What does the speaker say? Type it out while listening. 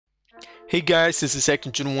Hey guys, this is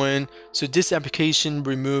Second So this application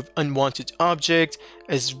remove unwanted object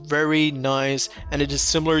is very nice and it is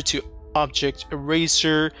similar to object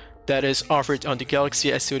eraser that is offered on the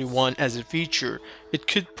Galaxy S31 as a feature. It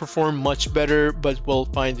could perform much better, but we'll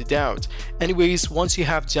find it out. Anyways, once you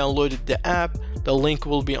have downloaded the app, the link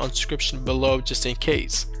will be on description below just in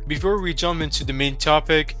case. Before we jump into the main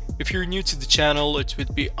topic, if you're new to the channel, it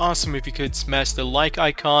would be awesome if you could smash the like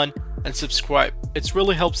icon and subscribe. It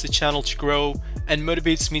really helps the channel to grow and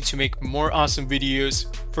motivates me to make more awesome videos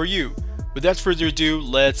for you. Without further ado,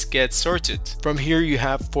 let's get started. From here you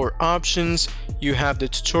have 4 options. You have the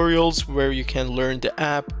tutorials where you can learn the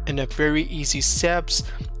app in a very easy steps.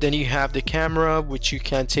 Then you have the camera, which you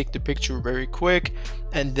can take the picture very quick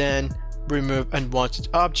and then remove unwanted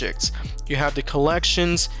objects. You have the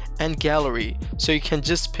collections and gallery, so you can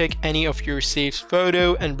just pick any of your saved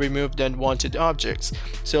photo and remove the unwanted objects.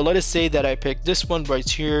 So let us say that I pick this one right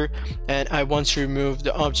here and I want to remove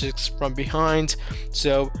the objects from behind.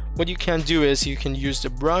 So what you can do is you can use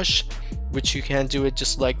the brush, which you can do it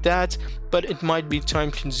just like that, but it might be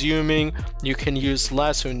time consuming. You can use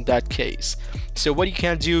lasso in that case. So what you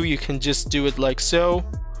can do, you can just do it like so,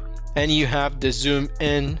 and you have the zoom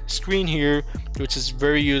in screen here, which is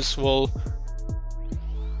very useful.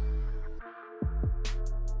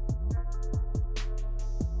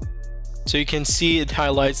 So you can see it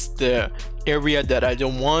highlights the area that I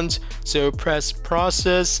don't want. So press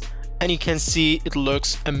process and you can see it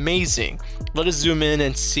looks amazing. Let us zoom in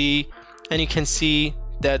and see, and you can see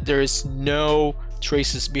that there is no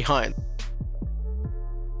traces behind.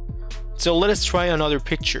 So let us try another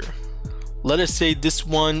picture. Let us say this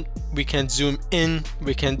one, we can zoom in,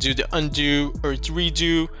 we can do the undo or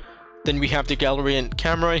redo, then we have the gallery and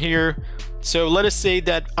camera here. So let us say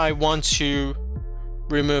that I want to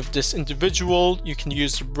remove this individual. You can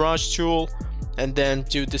use the brush tool and then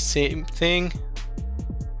do the same thing.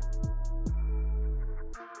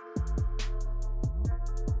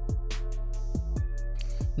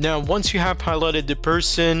 Now once you have highlighted the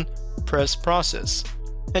person, press process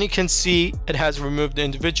and you can see it has removed the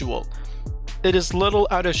individual. It is little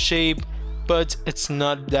out of shape, but it's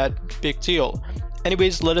not that big deal.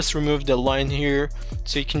 Anyways, let us remove the line here.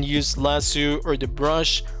 So you can use lasso or the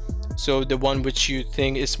brush, so the one which you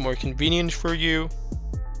think is more convenient for you.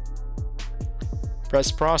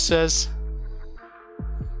 Press process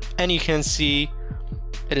and you can see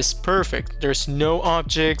it is perfect. There's no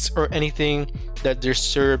objects or anything that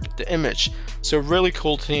disturb the image. So really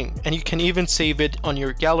cool thing, and you can even save it on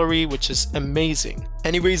your gallery, which is amazing.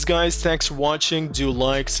 Anyways guys, thanks for watching. Do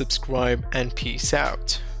like, subscribe, and peace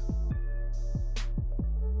out.